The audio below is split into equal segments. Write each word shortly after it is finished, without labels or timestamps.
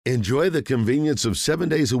Enjoy the convenience of 7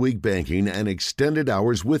 days a week banking and extended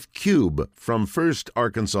hours with Cube from First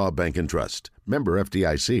Arkansas Bank and Trust. Member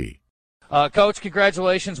FDIC. Coach,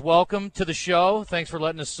 congratulations. Welcome to the show. Thanks for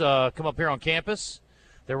letting us come up here on campus.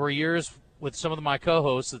 There were years with some of my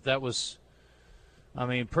co-hosts that was,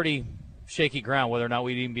 pretty shaky ground whether or not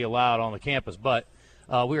we'd even be allowed on the campus. But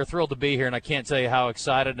we are thrilled to be here, and I can't tell you how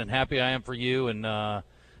excited and happy I am for you and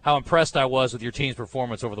how impressed I was with your team's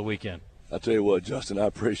performance over the weekend. I tell you what, Justin, I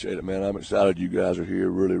appreciate it, man. I'm excited you guys are here.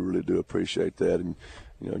 Really, really do appreciate that. And,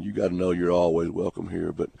 you got to know you're always welcome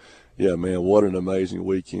here. But, yeah, man, what an amazing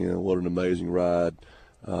weekend. What an amazing ride.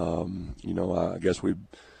 I guess we're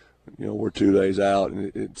 2 days out,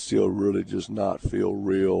 and it still really does not feel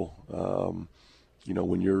real.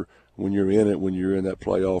 When you're in it, when you're in that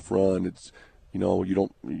playoff run, it's, you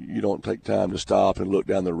don't take time to stop and look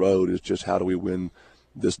down the road. It's just how do we win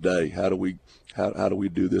this day? How do we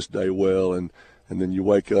do this day well? And then you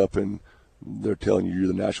wake up and they're telling you you're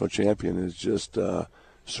the national champion. It's just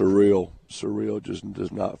surreal. Surreal just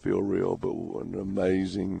does not feel real, but an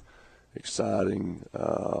amazing, exciting,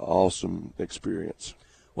 awesome experience.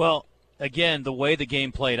 Well, again, the way the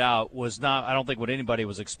game played out was not, I don't think, what anybody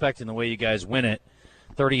was expecting, the way you guys win it,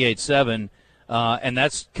 38-7, and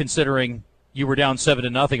that's considering you were down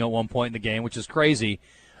 7-0 at one point in the game, which is crazy.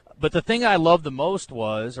 But the thing I loved the most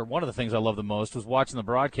was, or one of the things I loved the most, was watching the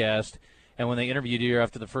broadcast, and when they interviewed you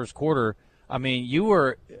after the first quarter, you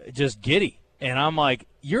were just giddy. And I'm like,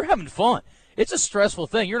 you're having fun. It's a stressful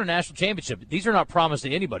thing. You're in a national championship. These are not promised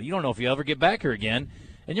to anybody. You don't know if you'll ever get back here again,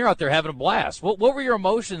 and you're out there having a blast. What were your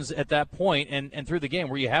emotions at that point and through the game?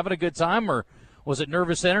 Were you having a good time, or was it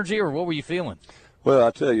nervous energy, or what were you feeling? Well,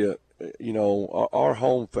 I tell you, our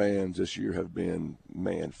home fans this year have been,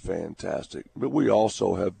 fantastic. But we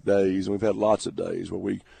also have days, and we've had lots of days where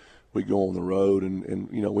we go on the road and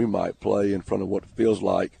we might play in front of what feels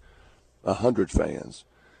like 100 fans.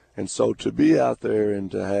 And so to be out there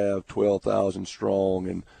and to have 12,000 strong,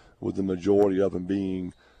 and with the majority of them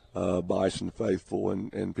being Bison faithful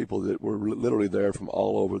and people that were literally there from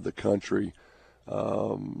all over the country,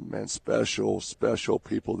 special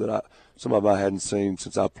people that some of them I hadn't seen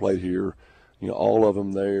since I played here. All of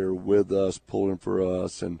them there with us, pulling for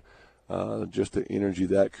us, and just the energy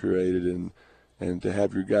that created, and to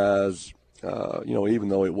have your guys, even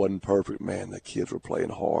though it wasn't perfect, man, the kids were playing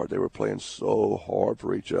hard. They were playing so hard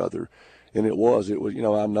for each other, and it was.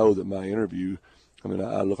 I know that my interview,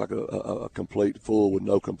 I look like a complete fool with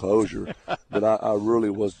no composure, but I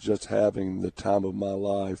really was just having the time of my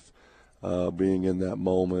life. Being in that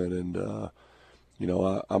moment, and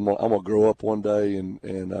I'm gonna grow up one day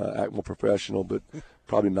and act more professional, but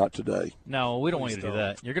probably not today. No, we don't want you to do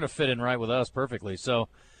that. You're gonna fit in right with us perfectly. So,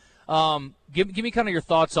 give me kind of your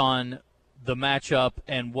thoughts on the matchup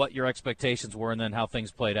and what your expectations were, and then how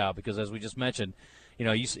things played out. Because as we just mentioned,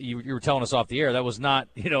 you were telling us off the air that was not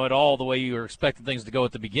at all the way you were expecting things to go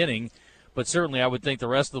at the beginning, but certainly I would think the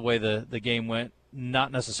rest of the way the game went,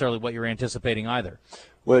 not necessarily what you're anticipating either.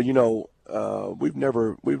 Well, we've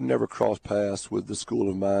never crossed paths with the School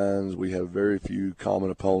of Mines. We have very few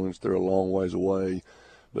common opponents. They're a long ways away,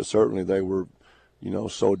 but certainly they were,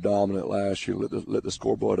 so dominant last year. Let the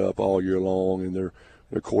scoreboard up all year long, and their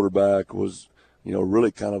quarterback was,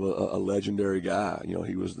 really kind of a legendary guy.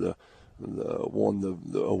 He was won the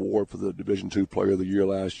award for the Division II Player of the Year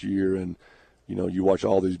last year, and you watch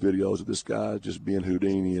all these videos of this guy just being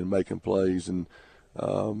Houdini and making plays, and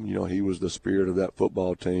he was the spirit of that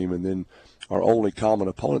football team. And then our only common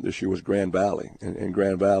opponent this year was Grand Valley, and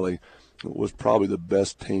Grand Valley was probably the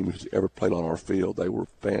best team who's ever played on our field. They were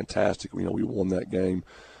fantastic. We won that game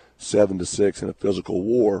 7-6 in a physical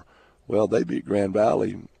war. Well, they beat Grand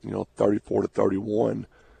Valley, 34-31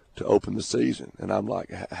 to open the season, and I'm like,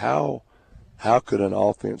 how could an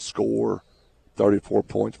offense score 34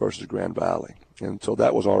 points versus Grand Valley? And so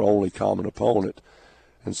that was our only common opponent.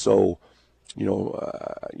 And so,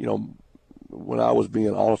 when I was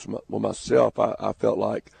being honest with myself, I felt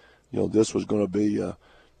like, this was going to be a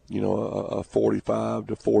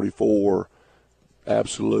 45-44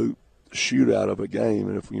 absolute shootout of a game.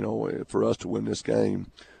 And if for us to win this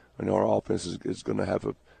game, our offense is going to have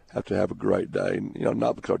to have a great day. And,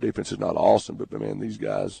 not because our defense is not awesome, but man, these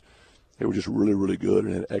guys, they were just really, really good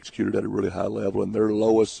and had executed at a really high level. And their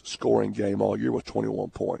lowest scoring game all year was 21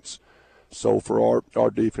 points. So for our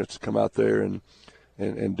defense to come out there and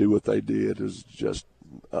do what they did is just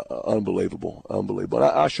unbelievable. And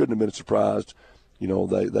I shouldn't have been surprised.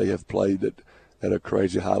 They have played at a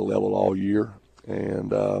crazy high level all year.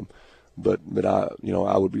 And but I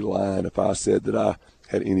I would be lying if I said that I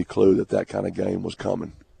had any clue that kind of game was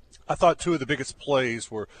coming. I thought two of the biggest plays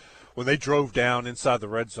were when they drove down inside the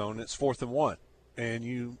red zone, it's 4th and 1, and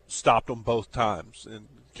you stopped them both times and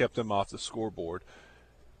kept them off the scoreboard.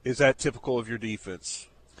 Is that typical of your defense?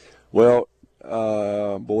 Well,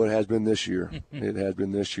 boy, it has been this year. It has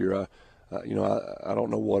been this year. I don't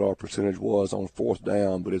know what our percentage was on 4th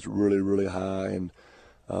down, but it's really, really high. And,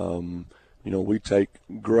 we take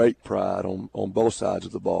great pride on both sides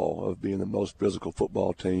of the ball of being the most physical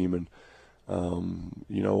football team. And,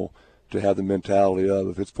 to have the mentality of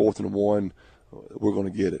if it's 4th and 1, we're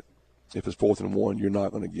going to get it. If it's 4th and 1, you're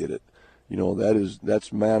not going to get it.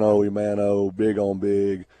 That's mano, big on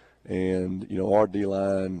big. And, our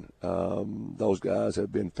D-line, those guys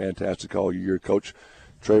have been fantastic all year. Coach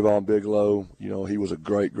Trayvon Bigelow, he was a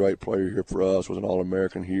great, great player here for us, was an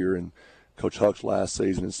All-American here. And Coach Huck's last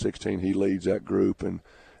season in 16, he leads that group and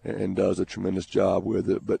does a tremendous job with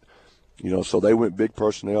it. But, so they went big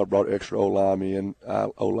personnel, brought extra O-linemen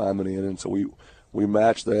in, and so we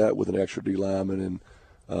matched that with an extra D-lineman. And,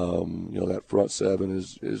 that front seven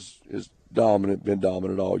is dominant, been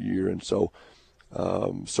dominant all year. And so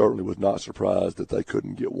certainly was not surprised that they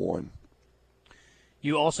couldn't get one.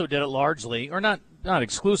 You also did it largely, or not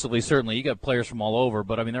exclusively, certainly. You got players from all over,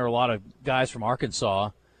 but, there are a lot of guys from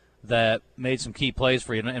Arkansas that made some key plays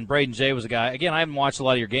for you. And Braden Jay was a guy, again, I haven't watched a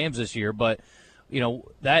lot of your games this year, but,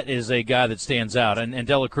 that is a guy that stands out. And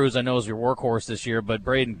Dela Cruz, I know, is your workhorse this year, but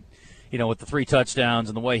Braden, with the 3 touchdowns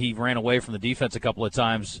and the way he ran away from the defense a couple of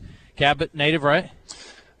times, Cabot native, right?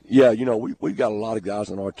 Yeah, we've got a lot of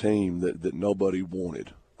guys on our team that nobody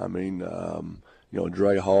wanted.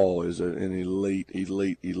 Dre Hall is an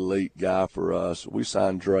elite guy for us. We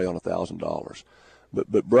signed Dre on $1,000.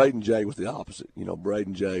 But Braden Jay was the opposite.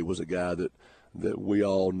 Braden Jay was a guy that we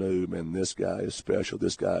all knew, man, this guy is special.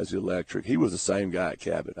 This guy is electric. He was the same guy at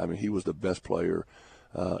Cabot. He was the best player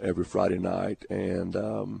every Friday night. And,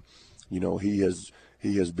 he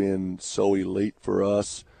has been so elite for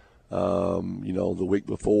us. The week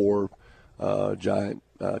before, giant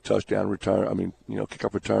touchdown return,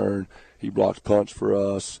 kickoff return. He blocks punts for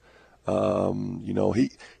us.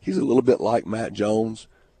 He's a little bit like Matt Jones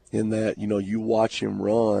in that, you watch him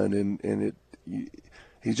run and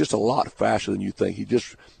he's just a lot faster than you think.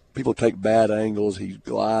 People take bad angles. He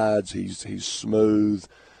glides. He's smooth.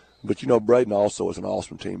 But, Braden also is an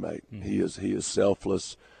awesome teammate. Mm-hmm. He is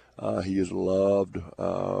selfless. He is loved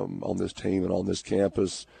on this team and on this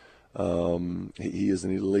campus. He is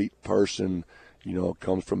an elite person.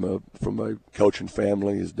 Comes from a coaching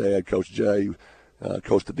family. His dad, Coach Jay,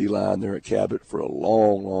 coached the D-line there at Cabot for a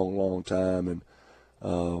long time. And,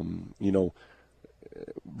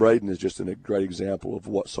 Braden is just a great example of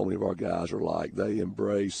what so many of our guys are like. They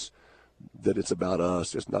embrace that it's about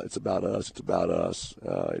us. It's about us. It's about us.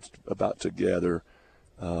 It's about together.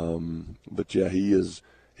 But, yeah, he's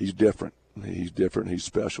different. He's different. He's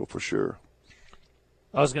special for sure.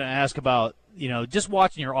 I was going to ask about, just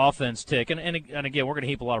watching your offense tick, and again, we're going to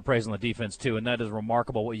heap a lot of praise on the defense too, and that is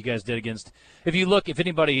remarkable what you guys did against. If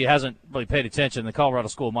anybody hasn't really paid attention, the Colorado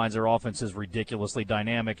School of Mines, their offense is ridiculously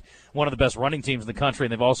dynamic. One of the best running teams in the country,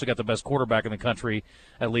 and they've also got the best quarterback in the country.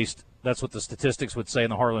 At least that's what the statistics would say,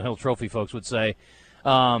 and the Harlan Hill Trophy folks would say.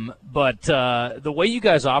 But the way you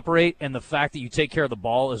guys operate and the fact that you take care of the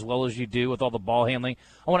ball as well as you do with all the ball handling,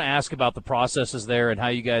 I want to ask about the processes there and how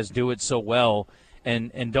you guys do it so well.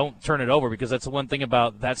 And don't turn it over, because that's the one thing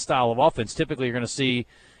about that style of offense. Typically you're going to see,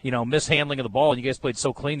 mishandling of the ball, and you guys played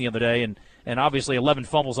so clean the other day, and obviously 11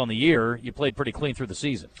 fumbles on the year. You played pretty clean through the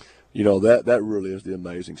season. That really is the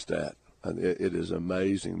amazing stat. It is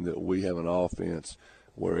amazing that we have an offense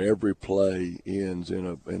where every play ends in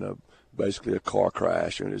a basically a car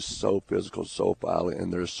crash, and it's so physical, so violent,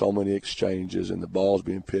 and there's so many exchanges, and the ball's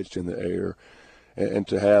being pitched in the air. And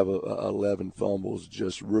to have 11 fumbles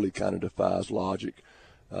just really kind of defies logic.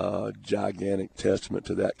 Gigantic testament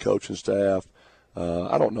to that coaching staff.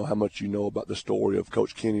 I don't know how much you know about the story of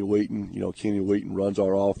Coach Kenny Wheaton. Kenny Wheaton runs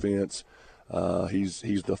our offense. He's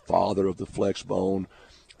the father of the flex bone.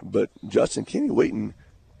 But, Justin, Kenny Wheaton,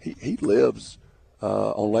 he lives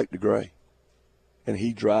on Lake DeGray. And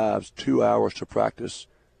he drives 2 hours to practice,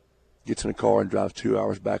 gets in a car and drives 2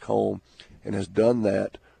 hours back home, and has done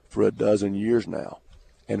that for a dozen years now,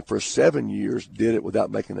 and for 7 years did it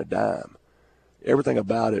without making a dime. Everything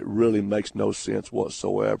about it really makes no sense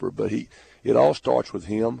whatsoever, but it all starts with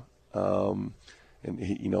him, and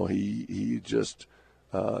he just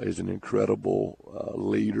is an incredible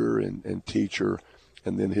leader and teacher,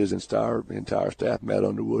 and then his entire staff. Matt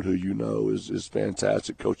Underwood, who is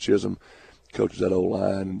fantastic. Coach Chisholm coaches that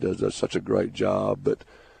O-line and does such a great job, but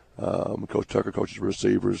Coach Tucker coaches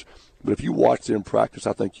receivers. But if you watch them practice,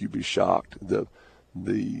 I think you'd be shocked. The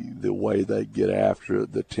the way they get after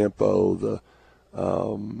it, the tempo,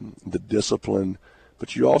 the discipline.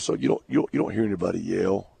 But you don't hear anybody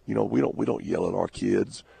yell. We don't yell at our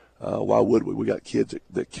kids. Why would we? We got kids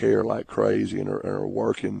that care like crazy and are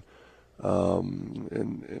working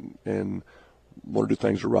and want to do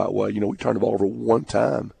things the right way. We turned the ball over one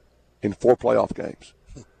time in 4 playoff games,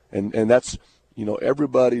 and that's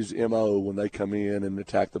everybody's MO when they come in and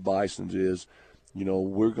attack the Bisons is,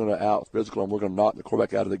 we're going to out physical them. We're going to knock the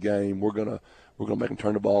quarterback out of the game. We're going to make them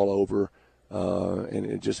turn the ball over, and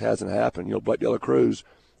it just hasn't happened. Blake De La Cruz,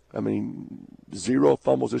 0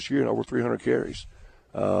 fumbles this year and over 300 carries.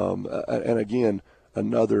 And again,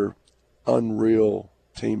 another unreal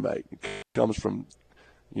teammate. Comes from,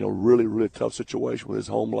 really, really tough situation with his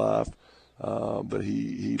home life, but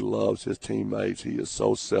he loves his teammates. He is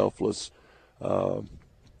so selfless.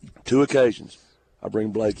 2 occasions, I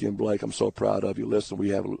bring Blake in. Blake, I'm so proud of you. Listen, we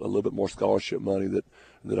have a little bit more scholarship money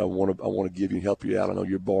that I want to give you and help you out. I know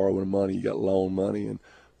you're borrowing money. You got loan money, and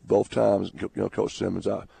both times, Coach Simmons,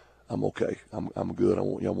 I'm okay. I'm good. I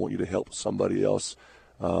want you to help somebody else.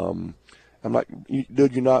 I'm like,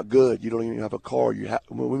 dude, you're not good. You don't even have a car.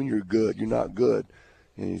 When you're good, you're not good.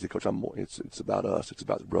 And he said, Coach, it's about us. It's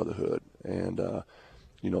about the brotherhood. And,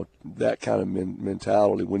 that kind of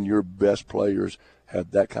mentality, when your best players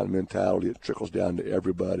have that kind of mentality, it trickles down to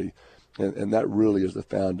everybody. And that really is the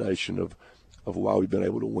foundation of why we've been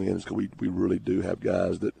able to win, is because we really do have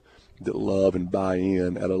guys that love and buy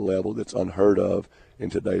in at a level that's unheard of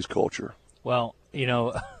in today's culture. Well,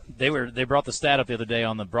 they brought the stat up the other day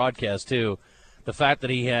on the broadcast too. The fact that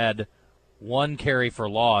he had 1 carry for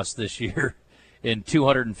loss this year in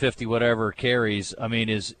 250 whatever carries,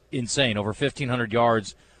 is insane. Over 1,500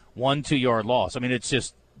 yards, 1 2-yard loss. It's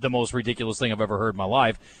just the most ridiculous thing I've ever heard in my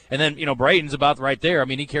life. And then, Braden's about right there.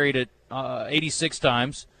 He carried it 86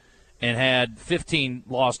 times and had 15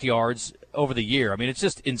 lost yards over the year. It's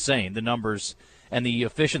just insane, the numbers and the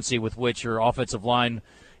efficiency with which your offensive line,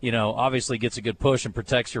 obviously gets a good push and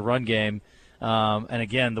protects your run game. And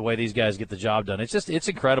again, the way these guys get the job done, it's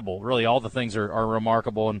incredible. Really, all the things are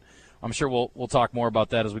remarkable, and I'm sure we'll talk more about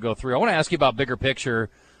that as we go through. I want to ask you about bigger picture,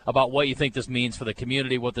 about what you think this means for the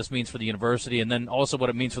community, what this means for the university, and then also what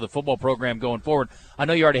it means for the football program going forward. I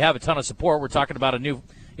know you already have a ton of support. We're talking about a new,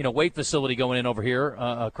 weight facility going in over here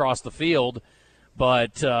across the field,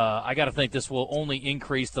 but I got to think this will only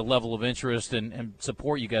increase the level of interest and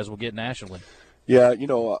support you guys will get nationally. Yeah, I'm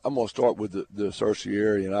going to start with the Searcy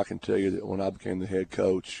area, and I can tell you that when I became the head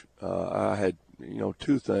coach, I had,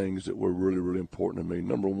 2 things that were really, really important to me.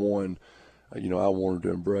 Number one, I wanted to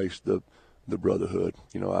embrace the brotherhood.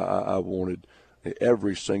 I wanted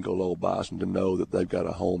every single old Bison to know that they've got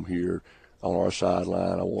a home here on our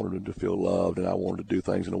sideline. I wanted them to feel loved, and I wanted to do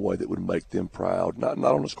things in a way that would make them proud, not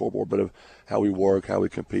on the scoreboard, but of how we work, how we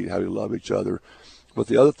compete, how we love each other. But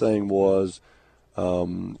the other thing was,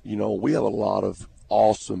 we have a lot of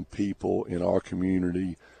awesome people in our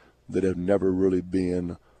community that have never really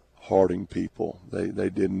been Harding people.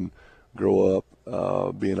 They didn't grow up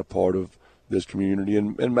being a part of this community,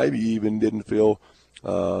 and maybe even didn't feel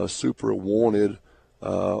super wanted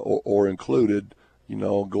or included,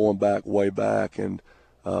 going way back. And,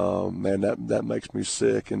 man, that makes me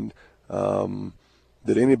sick. And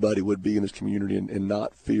that anybody would be in this community and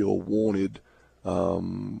not feel wanted,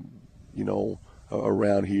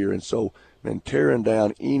 around here. And so, man, tearing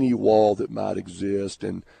down any wall that might exist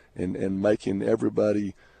and making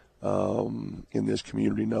everybody in this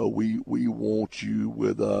community know we want you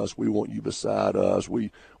with us. We want you beside us.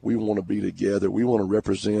 We want to be together. We want to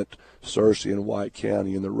represent Searcy and White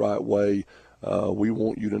County in the right way. We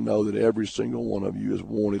want you to know that every single one of you is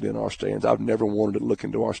wanted in our stands. I've never wanted to look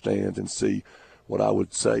into our stands and see what I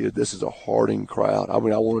would say is this is a Harding crowd. I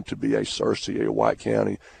want it to be a Searcy, a White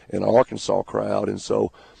County, and Arkansas crowd. And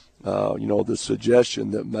so, the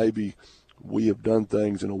suggestion that maybe we have done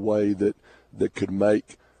things in a way that could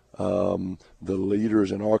make the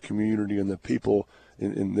leaders in our community and the people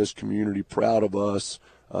in this community proud of us,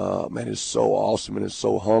 man, is so awesome and is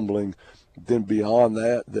so humbling. Then beyond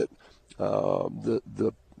that,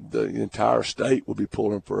 the entire state will be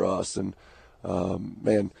pulling for us. And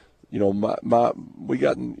man, we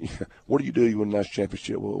got in, what do you do? You win a national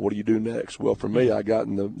championship. Well, what do you do next? Well, for me, I got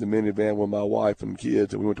in the minivan with my wife and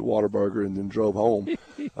kids, and we went to Whataburger and then drove home.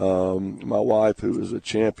 My wife, who is a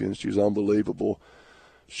champion, she's unbelievable.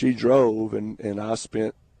 She drove, and I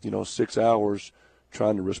spent, 6 hours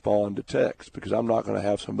trying to respond to text, because I'm not going to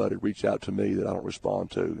have somebody reach out to me that I don't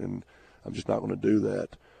respond to, and I'm just not going to do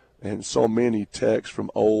that. And so many texts from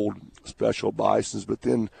old special Bisons, but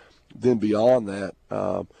then beyond that,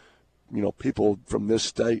 people from this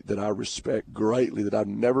state that I respect greatly that I've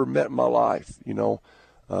never met in my life.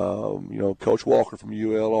 Coach Walker from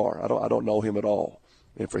ULR. I don't know him at all,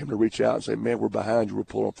 and for him to reach out and say, "Man, we're behind you. We're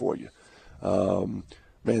pulling for you."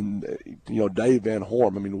 Dave Van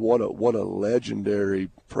Horn. I mean, what a legendary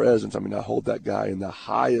presence. I mean, I hold that guy in the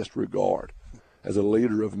highest regard as a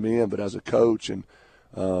leader of men, but as a coach. And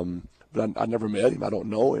but I never met him. I don't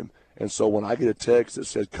know him. And so when I get a text that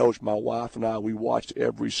says, "Coach, my wife and I, we watched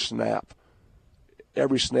every snap, and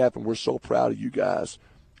we're so proud of you guys,"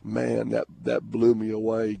 man, that blew me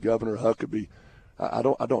away. Governor Huckabee, I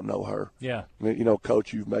don't know her. Yeah.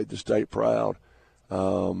 Coach, you've made the state proud.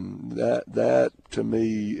 That to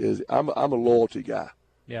me is I'm a loyalty guy.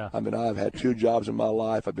 Yeah. I mean, I've had 2 jobs in my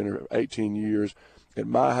life. I've been here 18 years. At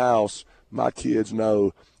my house, my kids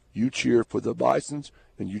know you cheer for the Bisons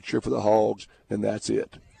and you cheer for the Hogs, and that's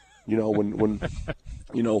it. When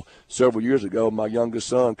several years ago, my youngest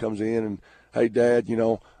son comes in and, "Hey, Dad,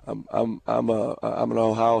 I'm an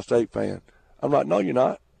Ohio State fan." I'm like, "No, you're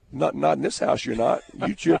not. Not in this house. You're not.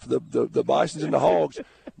 You cheer for the Bisons and the Hogs.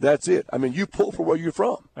 That's it. I mean, you pull for where you're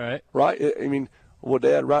from. All right. Right? I mean, well,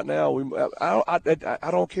 Dad, right now,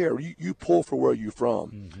 I don't care. You pull for where you're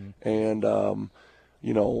from, and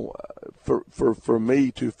for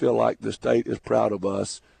me to feel like the state is proud of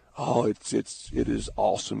us, it is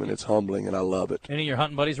awesome and it's humbling and I love it. Any of your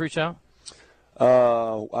hunting buddies reach out?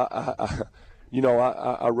 I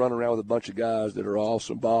run around with a bunch of guys that are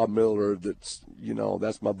awesome. Bob Miller, that's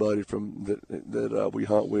my buddy from that we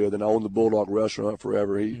hunt with, and I own the Bulldog Restaurant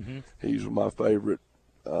forever. He's my favorite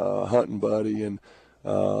hunting buddy, and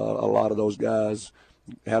a lot of those guys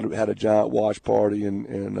had a giant watch party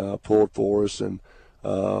and pulled for us, and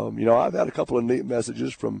I've had a couple of neat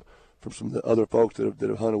messages from some of the other folks that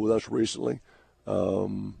have hunted with us recently.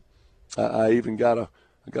 I even got a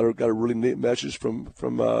really neat message from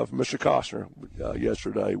Mr. Costner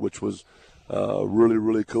yesterday, which was really,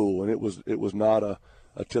 really cool. And it was not a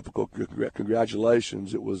typical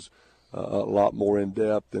congratulations. It was a lot more in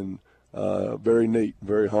depth and very neat,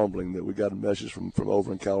 very humbling that we got a message from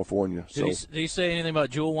over in California. Did he say anything about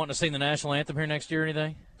Jewel wanting to sing the national anthem here next year or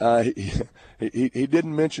anything? He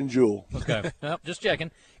didn't mention Jewel. Okay, well, just checking.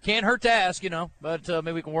 Can't hurt to ask, but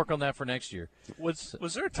maybe we can work on that for next year. Was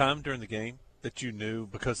there a time during the game that you knew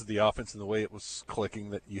because of the offense and the way it was clicking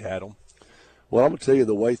that you had them? Well, I'm going to tell you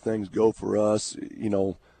the way things go for us,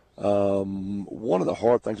 one of the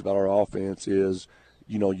hard things about our offense is,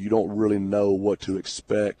 you don't really know what to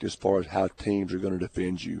expect as far as how teams are going to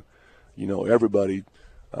defend you. Everybody,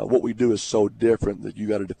 what we do is so different that you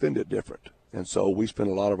got to defend it different. And so we spend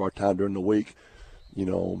a lot of our time during the week,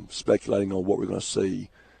 speculating on what we're going to see.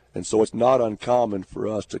 And so it's not uncommon for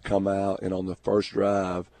us to come out and on the first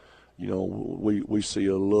drive, we see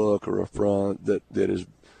a look or a front that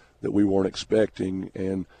we weren't expecting,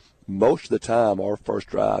 and most of the time our first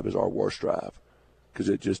drive is our worst drive because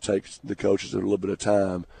it just takes the coaches a little bit of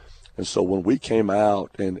time. And so when we came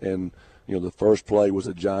out and the first play was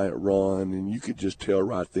a giant run, and you could just tell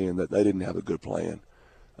right then that they didn't have a good plan,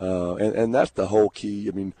 and that's the whole key.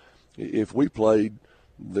 I mean, if we played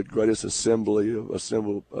the greatest assembly of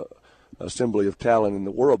talent in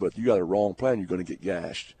the world, but if you got a wrong plan, you're going to get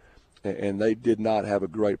gashed. And they did not have a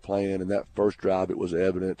great plan. In that first drive, it was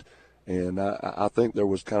evident. And I think there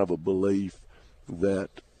was kind of a belief that,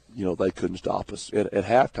 they couldn't stop us. At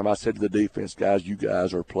halftime, I said to the defense, "Guys, you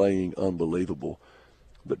guys are playing unbelievable.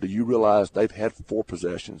 But do you realize they've had 4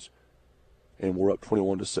 possessions, and we're up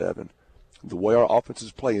 21-7? The way our offense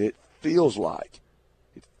is playing, it feels like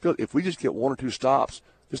if we just get 1 or 2 stops,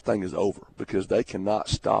 this thing is over because they cannot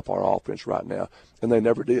stop our offense right now." And they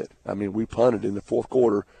never did. I mean, we punted in the fourth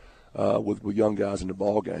quarter with young guys in the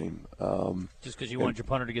ball game. Just because you wanted your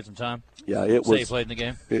punter to get some time? Yeah, it was. He played in the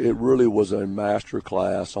game? It really was a master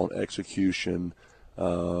class on execution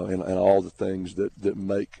and all the things that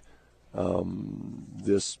make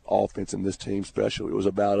this offense and this team special. It was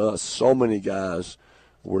about us. So many guys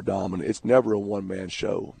were dominant. It's never a one-man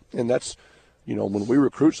show. And that's, when we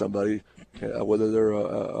recruit somebody, whether they're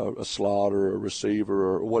a slot or a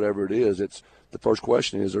receiver or whatever it is, it's the first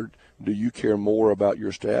question is, do you care more about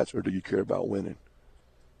your stats or do you care about winning?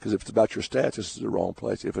 Because if it's about your stats, this is the wrong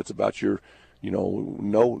place. If it's about your,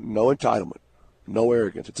 no entitlement, no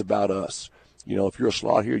arrogance, it's about us. If you're a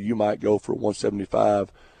slot here, you might go for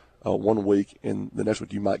 175 one week, and the next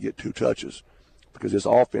week you might get 2 touches because this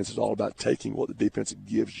offense is all about taking what the defense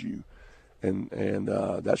gives you. And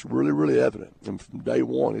that's really, really evident. And from day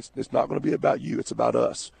one, it's not going to be about you. It's about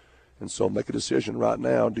us. And so make a decision right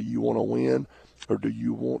now. Do you want to win or do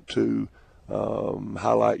you want to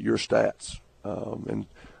highlight your stats? And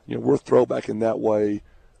we're throwback in that way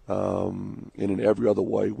and in every other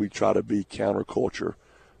way, we try to be counterculture.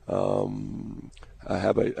 I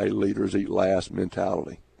have a leaders eat last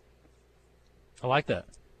mentality. I like that.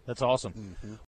 That's awesome.